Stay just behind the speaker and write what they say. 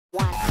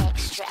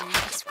extra,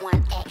 it's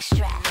one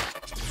extra.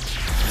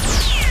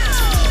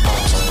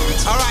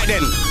 Alright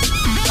then,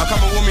 I'll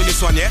come and warm in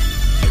this one, yeah?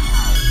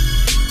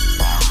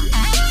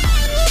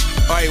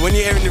 Alright, when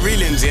you're hearing the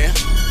reelings, yeah?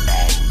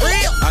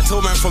 I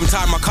told man from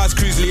time, my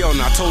Kruz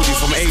Leone, I told you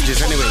from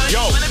ages anyway. Yo,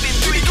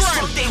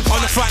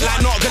 on the front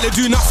line, not gonna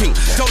do nothing.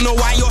 Don't know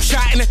why you're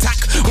shouting attack.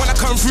 When I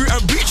come through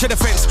and breach of the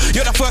fence,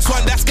 you're the first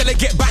one that's gonna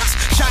get back.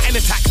 Shouting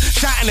attack,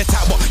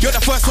 but you're the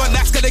first one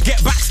that's gonna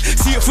get back.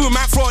 See a fool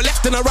man throw a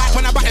left and a right.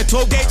 When I back the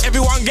toll gauge,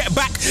 everyone get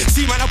back.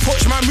 See man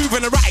approach, man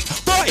moving the right.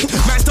 Boy,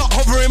 man start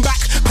hovering back,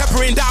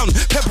 peppering down,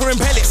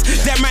 peppering pellets.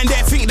 Them man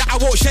there think that I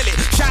won't shell it.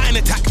 Shouting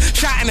attack,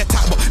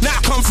 but now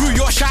I come through,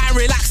 you're shouting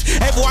relax.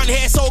 Everyone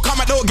here, so come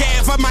I don't get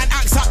it. If a man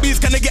acts up, he's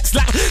gonna get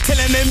slapped.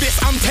 Telling them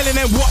this, I'm telling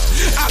them what.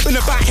 I've been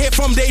about here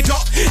from day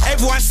dot.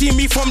 Everyone see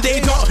me from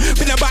day dot.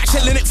 Been about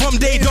shelling it from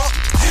day dot.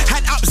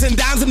 Had ups and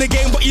downs in the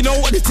game, but you know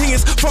what the thing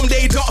is from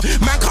day dot.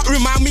 Man can't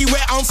remind me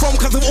where I'm from,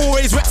 cause I'm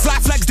always red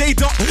flag flags day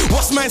dot.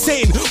 What's man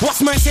saying?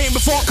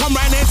 Before I come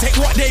round and take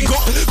what they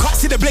got? Can't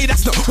see the blade,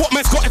 that's not what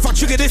man's got. If I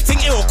trigger this thing,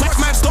 it'll quest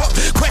man stop.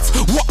 Quest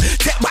what?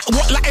 Take back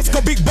what? Like it's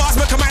got big bars,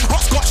 make a man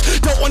hopscotch.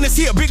 Don't wanna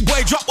see a big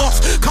boy drop off.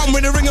 Come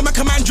with the ring and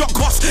make a man drop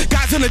costs.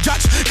 Guys wanna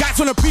judge, guys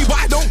wanna pre, but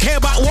I don't care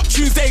about what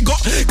tunes they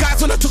got. Guys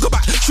wanna talk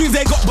about tunes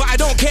they got, but I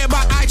don't care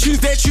about iTunes,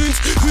 their tunes.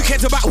 Who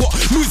cares about what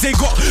moves they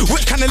got?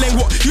 Which kind of lane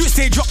what? You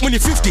stay drop when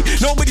you're 50.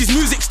 Nobody's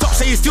music stops,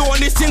 so you still on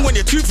this thing when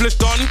you're toothless,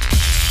 done.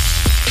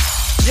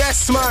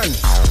 Yes, man.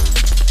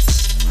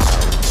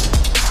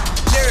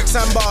 Lyrics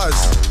and bars.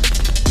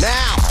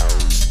 Now.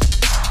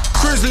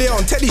 Kruz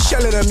Leone, Teddy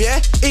shelling them,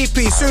 yeah? EP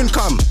soon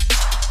come.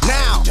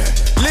 Now.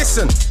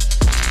 Listen.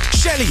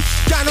 Shelly,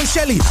 down on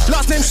Shelly.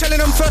 Last name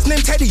shelling them, first name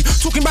Teddy.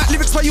 Talking about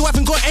lyrics but you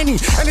haven't got any.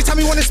 Anytime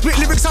you wanna split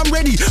lyrics, I'm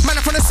ready. Man,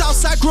 I'm from the south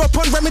side, grew up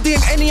on Remedy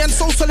and any and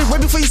so solid. Way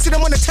before you see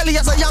them on the telly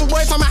as a young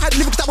boy, if I had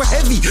lyrics that were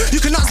heavy.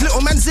 You can ask little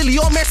man Zilly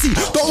or Messi.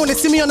 Don't wanna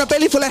see me on a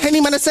belly full of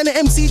Henny. Man, I send an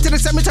MC to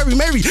the cemetery,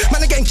 Mary.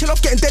 Man, I'm getting killed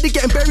off, getting deady,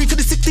 getting buried. To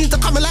the 16s,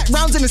 I'm coming like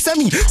rounds in the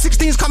semi.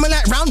 16s coming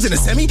like rounds in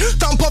the semi.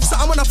 Dump up, so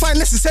I'm gonna find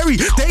necessary.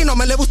 They ain't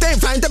on my level, they ain't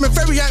flying them and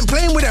ferry. I ain't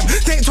playing with them.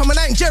 They ain't Tom and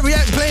I ain't Jerry,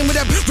 I ain't playing with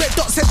them. Red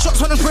dots, headshots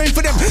when I'm praying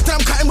for them. Then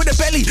I'm cutting with the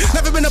belly.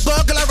 Never been a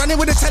burglar,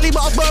 running with a telly,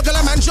 but a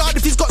burglar man jarred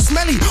if he's got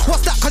smelly.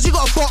 What's that? Cause you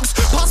got a box.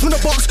 Pass me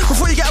the box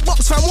before you get a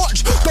box fan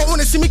watch. Don't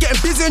wanna see me getting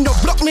busy in your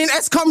block. Me and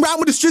S come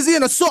round with a strizzy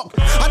and a sock.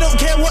 I don't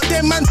care what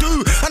them man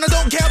do, and I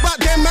don't care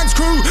about them man's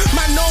crew.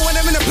 Man know when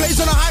I'm in a place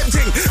on a hype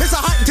thing. It's a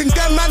hype thing,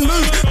 them man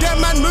move,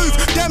 them man move,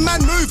 them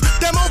man move.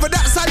 Them over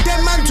that side,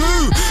 them man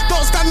too.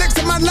 Don't stand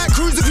next to man like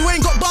Kruz if you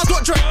ain't got bars,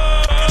 watch it.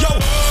 Yo.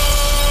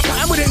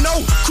 I wouldn't know.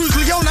 Kruz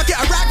Leone, I get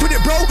a rap with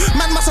it, bro.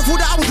 Man must have thought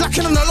that I was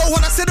lacking on the low.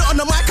 When I said it on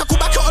the mic, I could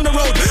back it on the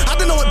road. I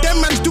don't know what them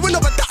man's doing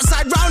over that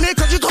side round here,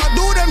 cause you can't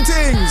do them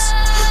things.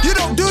 You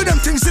don't do them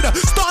things to the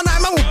Star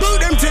Night man will do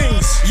them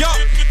things. Yo,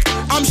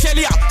 I'm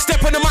Shelly up. Step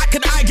on the mic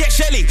and I get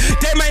Shelly.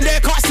 Them man there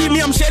can't see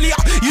me, I'm Shelly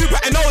up. You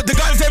better know the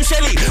guns, them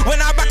Shelly.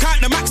 When I back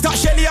out the max start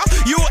Shelly up.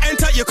 You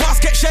enter your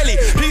casket Shelly.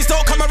 Please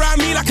don't come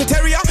around me like a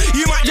terrier.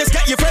 You might just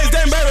get your friends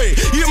then buried.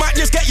 You might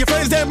just get your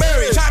friends then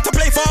buried. Try to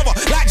play father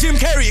like Jim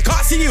Carrey.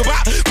 Can't see you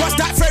back. Cross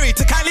that ferry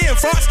to Cali in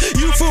France.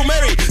 You fool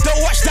Mary.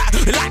 Don't watch that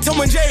like Tom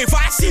and Jerry. If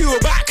I see you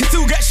back, can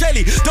still get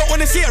Shelly. Don't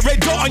wanna see a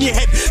red dot on your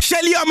head.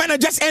 Shelly or man, I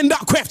just end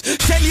up queft.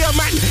 Shelly or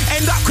man,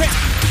 end up queft.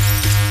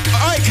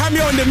 Alright,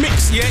 Cameo on the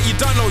mix. Yeah, you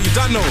don't know.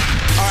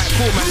 Alright,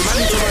 cool, man. Man,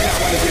 need to run that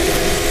one.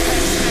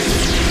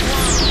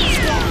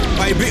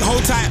 Alright, big,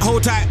 hold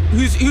tight.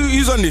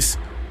 Who's on this?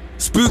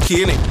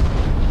 Spooky, innit?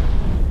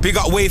 Big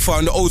up Wafer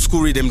on the old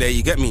school rhythm there,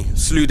 you get me?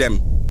 Slew them.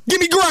 Give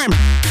me grime!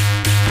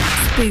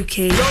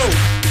 Spooky. Yo!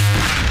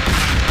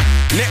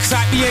 Next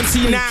up,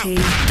 BMC now.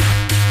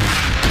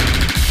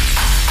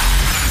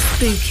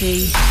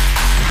 Spooky.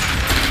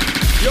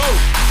 Yo!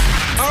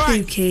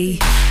 Alright. Spooky.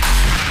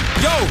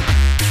 Yo!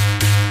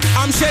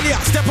 I'm Shelly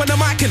up, step on the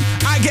mic and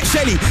I get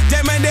Shelly.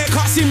 Them man there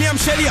can't see me, I'm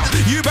Shelly up.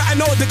 You better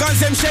know the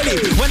guns, them Shelly.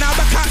 When I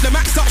back out the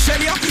max start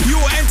Shelly up.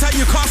 You will enter,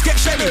 you can't get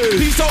Shelly.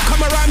 Please don't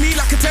come around me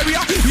like a terrier.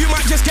 You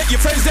might just get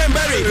your friends then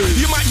buried.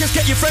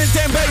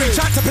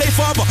 Try to play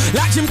father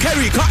like Jim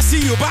Carrey. Can't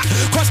see you back,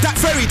 cross that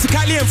ferry to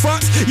Cali in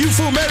France. You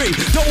fool Mary,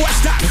 don't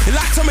watch that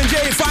like Tom and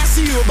Jerry. If I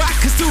see you back,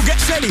 can still get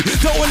Shelly.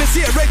 Don't wanna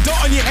see a red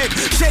dot on your head.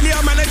 Shelly,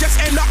 man, I just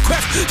end up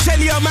queft.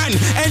 Shelly, man,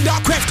 end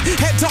up queft.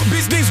 Head top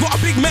business, what a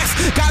big mess.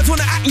 Guys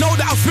wanna act no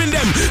that I'll spin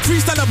them.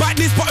 Freestyle about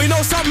this, but you know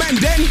some man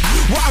then.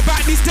 What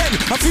about this then?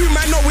 A few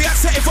man know we had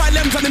certified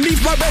lems underneath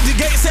my bed. You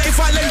get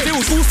certified lems. It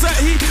was all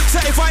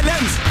certified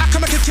lems. I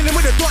come make a killing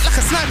with a dot like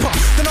a sniper.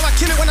 Then I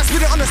kill it when I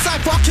spit it on the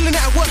cypher. Killing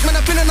it at work, man,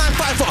 I've been a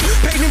 9-5er.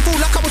 Paid in full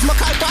like I was my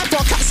Kai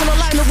Piper. Cats on the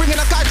line,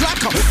 ringing a guy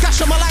like her.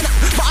 Cash on my line up,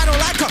 but I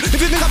don't like her. If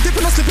you think I'm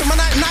dipping or slipping,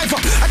 man, I ain't neither.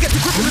 I get the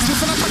grip of this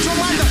when I touch your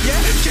mind up,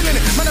 yeah? Killing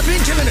it, man, I've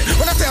been killing it.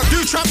 When I say I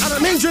do trap, I don't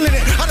mean drilling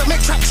it. I don't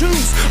make trap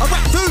tunes. I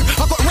rap food,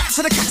 I got raps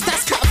for the cats,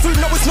 that's cat food.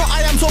 No, it's It's not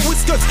I am's or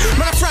whiskers.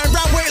 Man, I fly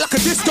round weight like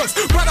a discus.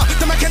 Brother,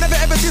 the man can never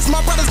ever diss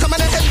my brothers. Come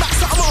and head back,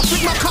 so I'm off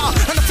with my car.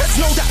 And the feds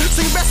know that, so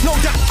you best know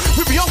that.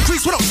 We be on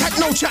crease, we don't take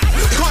no chat.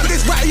 Can't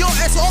this rat your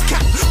S or cap.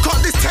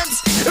 Can't this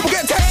temps, it will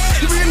get tense.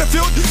 You be in the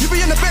field, you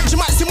be in the bench.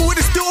 You might see me with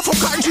a steel from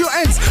cutting to your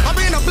ends. I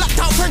be in a blacked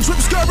out French whip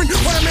skirting.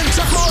 When I'm in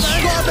trap mode, I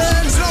ain't got a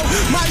Benz. No,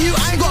 my you,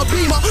 I ain't got a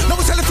beamer. No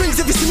one telling things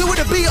if you see me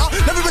with a beater.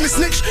 Never been a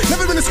snitch,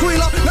 never been a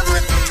squealer. Never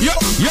been, yo,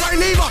 you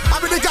ain't neither.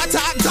 I be the guy to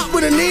act up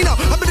with a Nina.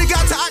 I be the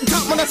guy to act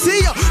up when I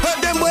see ya.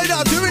 Heard them way that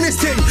I'm doing this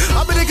thing.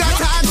 I be the guy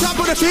to act up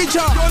with a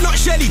feature. You're not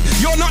Shelly,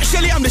 you're not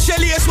Shelly. I'm the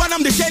Shelliest one,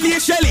 I'm the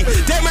Shelliest Shelly.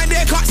 Them man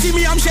there can't see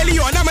me, I'm Shelly.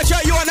 You're an amateur,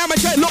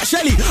 not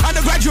Shelly.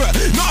 Undergraduate,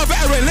 not a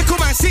veteran. Little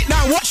man, sit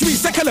down, watch me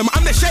second them.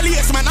 I'm the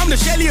Shelliest man, I'm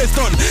the Shelliest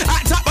one.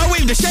 Act up, I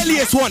wave the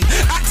Shelliest one.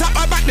 Act up,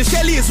 I back the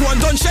Shelliest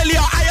one. Don Shelly,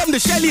 I am the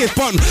Shelliest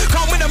one.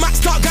 Come with the max,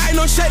 start guiding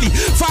on Shelly.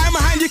 Fire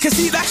my hand, you can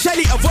see that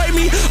Shelly. Avoid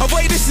me,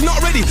 avoid this is not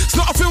ready. It's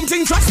not a film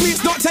thing, trust me,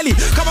 it's not telly.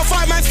 Come on,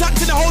 5 man stuck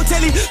to the whole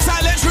telly.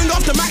 Silence, ring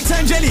off the Mac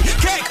 10 jelly.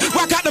 Cake,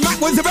 whack out the Mac,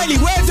 where's the belly?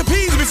 Where's the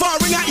peas before I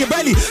ring out your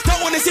belly?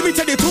 Don't wanna see me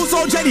tell you too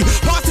so jelly.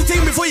 Pass the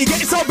team before you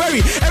get it so berry.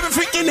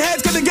 Everything in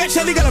head's gonna get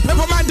Shelly, gotta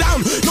pepper man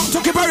down. Not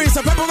talking berry, it's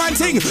a pepper man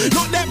thing.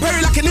 Not that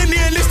berry like an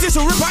Indian list, this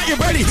will rip out your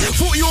belly.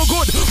 Thought you were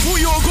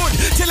good,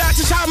 till I had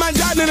to shout man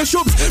down in the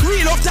shubs.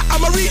 Read off that,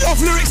 I'ma read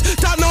off lyrics.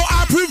 Don't know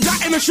I proved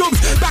that in the shubs.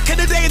 Back in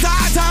the days I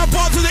had to have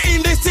bars to the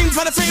English things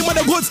for the fame of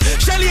the goods.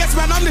 Shelliest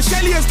man, I'm the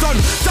Shelliest gun.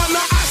 Don't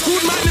know I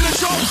schooled man in the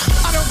shubs.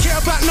 I don't care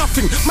about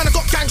nothing. Man, I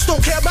got gangs,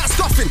 don't care about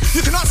scuffing.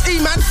 You can ask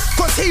E-man,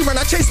 cause he ran.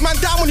 I chased man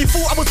down when he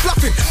thought I was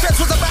bluffing. Fence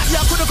was about,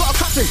 yeah, I could've got a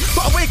cuffing.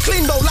 Got away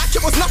clean though, like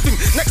it was nothing.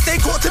 Next day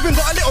caught tipping,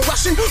 got a little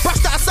rushing.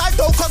 Brushed that aside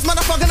though, cause man,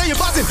 I fucking know you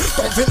buzzing.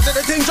 Don't think that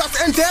the thing just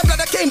end there. Blood,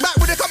 I came back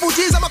with a couple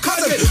G's, I'm a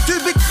cousin. Too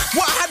big,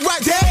 what I had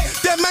right there.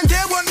 Them man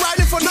there weren't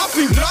riding for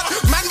nothing. Blood,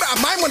 man better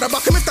mind when I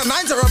buck him if the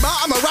 9s are about.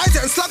 I'ma rise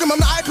it and slug him on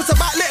the eye, puts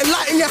about little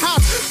light in your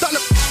house.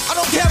 I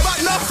don't care about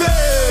nothing.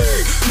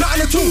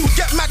 Nothing at all.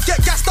 Get mad,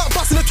 get gassed, start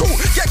busting a tool.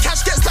 Get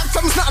cash, get stacked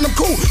from, it's nothing, I'm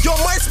cool. You're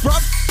moist,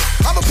 bruv.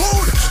 I'm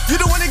appalled. You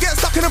don't wanna get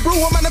stuck in a brew,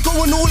 man, I'm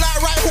going all out.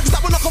 Right hooks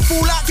that will knock a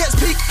fool out, gets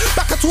peaked.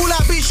 Back a tool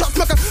out, beat shots,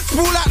 make a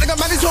spool out. Nigga,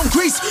 man, it's on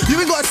grease.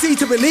 You ain't gotta see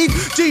to believe.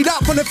 G'd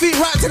up on the feet,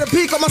 right to the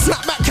peak on my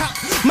snapback cap.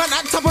 Man,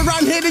 act up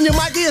around here, then you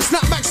might get a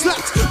snapback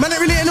slapped. Man, I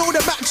really ain't all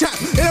the back chat.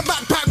 In a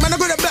backpack, man, I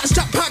got a black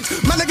strap packed.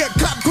 Man, I get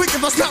clapped quick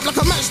if I snap like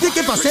a matchstick.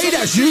 If I say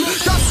that's you,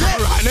 that's it.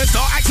 Alright, let's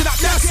start acting up,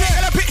 that's it.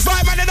 And a pitch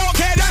fight, man, I don't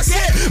care, that's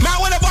it. Man,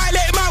 wanna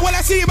violate, man, when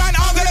I see man,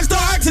 I'm gonna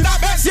start acting up,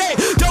 that's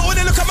it. Don't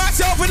wanna look at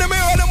myself in the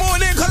mirror in the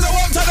morning, cause I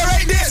won't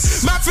tolerate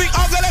this. Man, think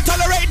I'm gonna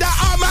tolerate that,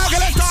 I'm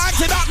gonna start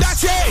acting up,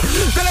 that's it.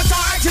 Gonna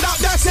start acting up,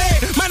 that's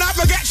it. Man, I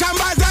forget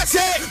shambas, that's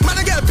it. Man,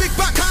 I get a big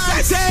backhand,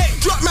 that's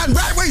it. Drop man,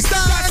 right waist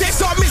down, that's it.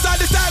 Stop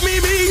misunderstand me.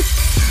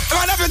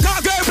 Man, I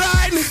can't go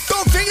blind.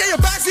 Don't think that you're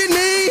bashing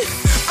me.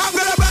 I'm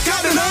gonna back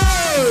out the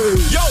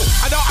nose. Yo,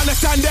 I don't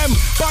understand them,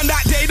 but on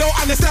that day don't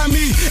understand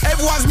me.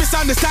 Everyone's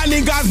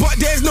misunderstanding guys, but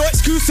there's no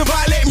excuse to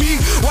violate me.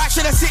 Why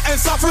should I sit and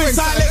suffer in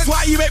silence?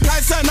 Why you make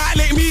plans to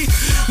annihilate me?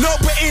 No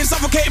Britain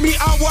suffocate me,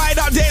 I'm wired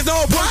up, there's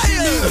no point in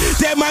me.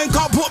 Them man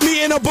can't put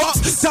me in a box,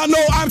 so I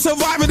know I'm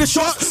surviving the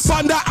shots.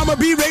 Fun that I'ma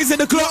be raising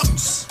the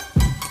clocks.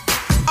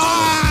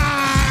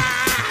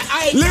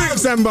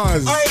 Lyrics and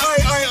bars.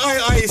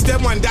 It's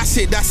them one, that's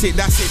it.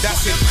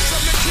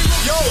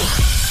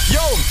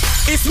 Yo,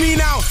 it's me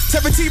now.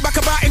 17 back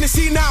about in the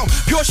scene now.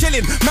 Pure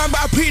shilling, man, but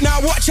I pre now.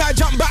 Watch I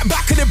jump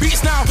back in the beats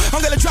now.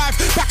 I'm gonna drive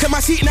back in my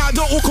seat now.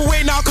 Don't walk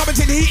away now. Come and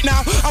take the heat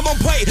now. I'm on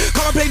point.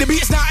 Come and play the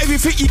beats now. If you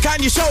think you can,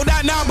 you show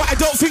that now. But I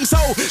don't think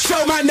so.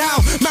 Show man now.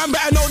 Man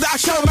better know that I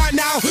show man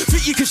now.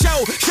 Think you can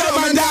show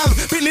man down.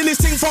 Been in this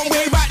thing from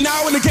way back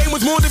now. When the game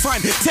was more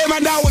defined. Tear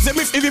man down was a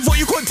myth. If you thought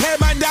you couldn't tear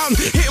man down,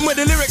 hit him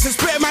with the lyrics and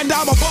spray man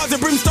down. My bars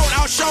and brimstone,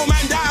 I'll show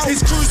man down.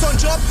 His crew's on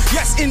job,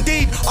 yes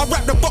indeed. I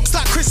wrap the box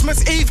like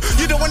Christmas Eve.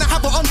 You don't wanna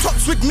have it on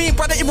tops with me,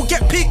 brother, it will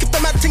get peak if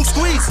the mad thing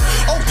squeeze.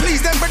 Oh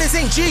please, them brothers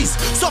ain't G's.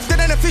 Softer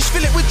than a fish,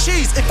 fill it with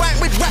cheese. If I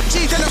ain't with rap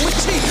G, then I'm with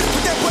cheese.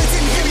 With them boys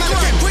in here, man, I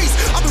get grease.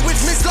 I'll be with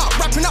Mizla,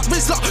 wrapping up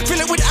Rizla. Fill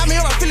it with Ami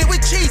or I fill it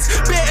with cheese.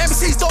 Bare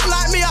MCs don't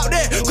like me out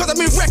there, cause I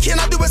be wrecking,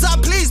 I do as I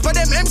please. But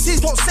them MCs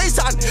won't say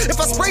something. If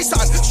I spray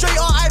something, straight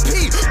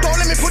RIP. Don't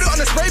let me put it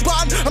on the spray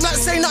button. I'm not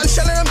saying nothing,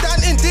 shelling them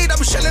down. Indeed, I'm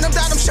shelling them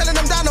down, I'm shelling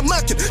them down, I'm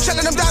murking.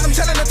 Shelling them down, I'm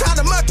telling them down,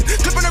 I'm murking.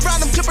 Clipping around,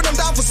 I'm clipping them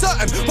down for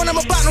certain. When I'm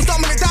about, I'm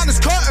dumbing it down, it's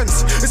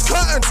curtains. It's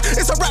curtains,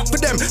 it's a rap for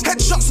them.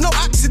 Headshots, no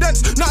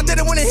accidents. No, I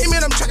didn't wanna hear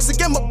me on them tracks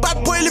again, but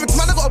bad boy lyrics,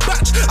 man, I got a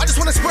batch. I just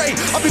wanna spray,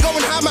 I'll be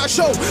going ham at a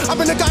show. I've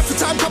been a guy for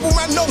time, couple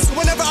man knows. So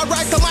whenever I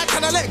ride the mic,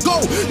 can I let go?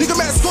 Nigga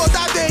man score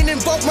that they ain't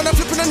involved. When I'm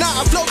flipping the night,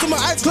 I float with my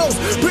eyes closed.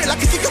 Break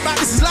like you think about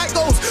this is like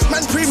goals.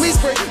 Man pre-me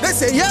spray, they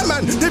say yeah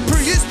man. They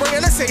pre-you spray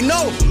and they say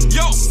no.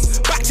 Yo,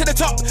 back to the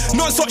top,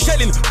 non-stop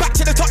shelling. Back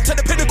to the top, to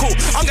the pinnacle.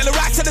 I'm gonna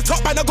rise to the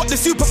top and I got the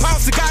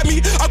superpowers to guide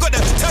me. I got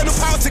the eternal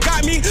powers to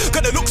guide me.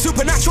 Gotta look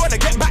supernatural and I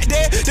get back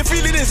there. The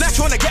feeling is feelings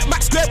natural and I get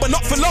back square, but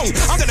not for long.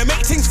 I'm gonna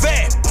make things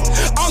fair.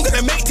 I'm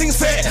gonna make things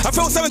fair. I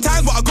fell 7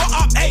 times, but I got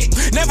up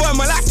 8. Never in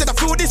my life did I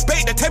feel this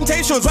bait. The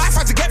temptation was right,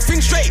 had to get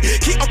things straight.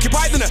 Keep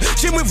occupied in the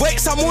gym with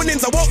weights. Some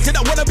mornings I woke, did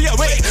I wanna be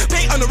awake?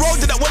 Bait on the road,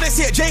 did I wanna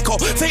see a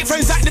Jacob? Fake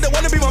friends that didn't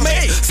wanna be my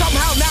mate.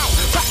 Somehow now,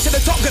 back to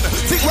the top, gonna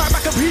think right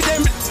back and be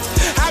them.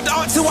 Have the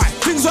answer why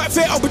things weren't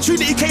fair.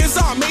 Opportunity came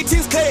on, made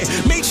things clear.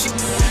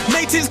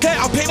 Made things clear.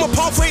 I'll pay my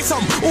pathway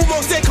some.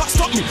 Almost there, can't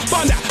stop me.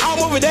 Bun that, I'm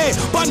over there.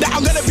 Bun that,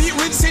 I'm gonna beat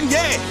rinsing,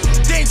 yeah.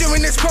 They ain't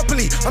doing this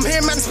properly. I'm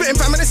here, man, spitting,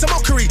 fam, and it's a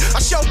mockery. I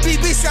show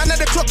BBC, I know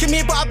they're clocking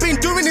me, but I've been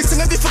doing this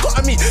and they've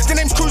forgotten me. The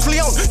name's Kruz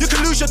Leone, you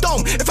can lose your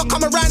dome if I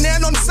come around there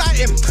and on-site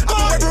him. I'm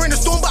a weather in the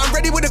storm, but I'm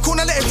ready with the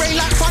corner, let it rain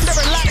like thunder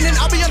and lightning.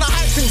 I'll be on a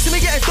hype thing, see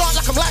me getting dark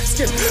like I'm light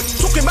skinned.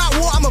 Talking about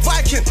war, I'm a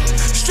Viking.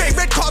 Straight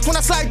red cards when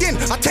I slide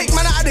in. I take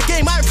man out of the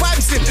game, I ain't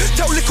vibes in.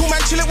 Tell little man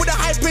chillin' with a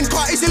hype in.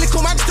 Part is a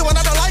little man still and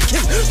I don't like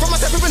him. From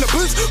myself in the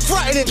booth,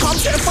 frightening. Come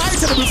setting fire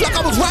to the booth like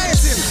I was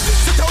rioting.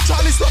 So tell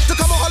Charlie stop to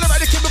come and holler at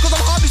the kid because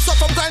I'm hardly soft.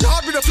 I'm going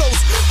hard with the flows,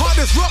 hard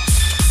as rocks.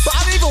 But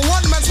I don't even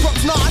want man's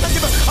props, nah, I don't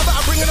give a. I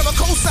better bring another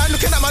cosign.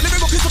 Looking at my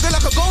lyrical kids looking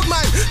like a gold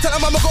mine. Tell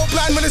them I'ma go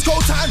blind when it's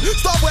gold time.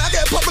 Start where I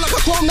get poppin' like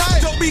a chrome 9.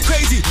 Don't be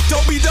crazy,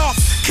 don't be daft.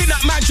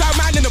 Kidnap man, drive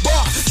man in the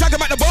bar. Drag him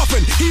at the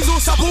bathroom, he's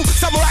all supple.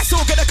 Samurai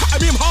sword, gonna cut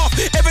him in half.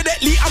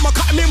 Evidently, I'ma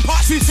cut him in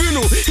parts for his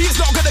funeral.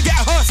 He's not gonna get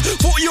a hearse.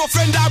 Thought your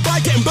friend died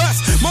by getting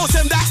burst. Most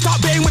of them die,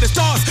 start baying with the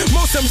stars.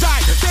 Most of them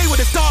die, they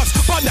with the stars.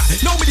 Bun that,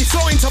 nobody's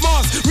flowing to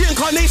Mars.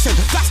 Reincarnation,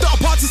 that's not a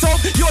party song.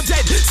 You're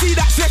dead, see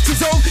that flex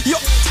is on.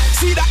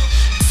 See that.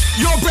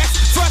 Your breath,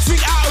 first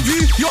thing out of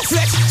you, your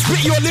flex,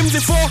 split your limbs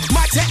in 4,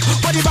 my tech,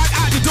 body bag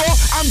out the door.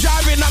 I'm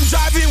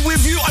driving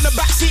with you on the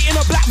back seat in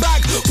a black bag.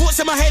 Thoughts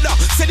in my head up,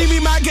 sending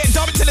me mad, get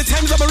dumped to the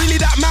Thames, am I really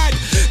that mad?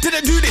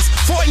 Didn't do this,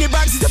 thought in your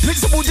bags, it's a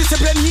principle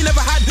discipline he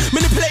never had.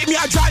 Manipulate me,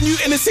 I drown you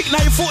in the sink,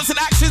 now your thoughts and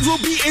actions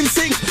will be in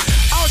sync.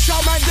 I'll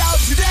shout man down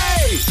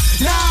today,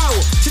 now,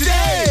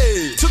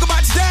 today. Talk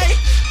about today,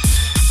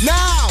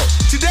 now,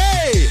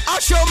 today.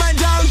 I'll show man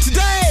down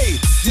today,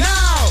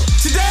 now,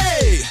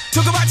 today.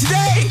 Talk about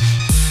today,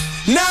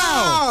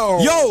 now.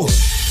 Yo,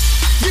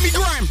 give me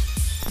grime.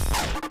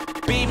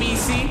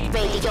 BBC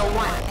Radio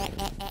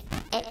 1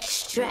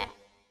 Extra.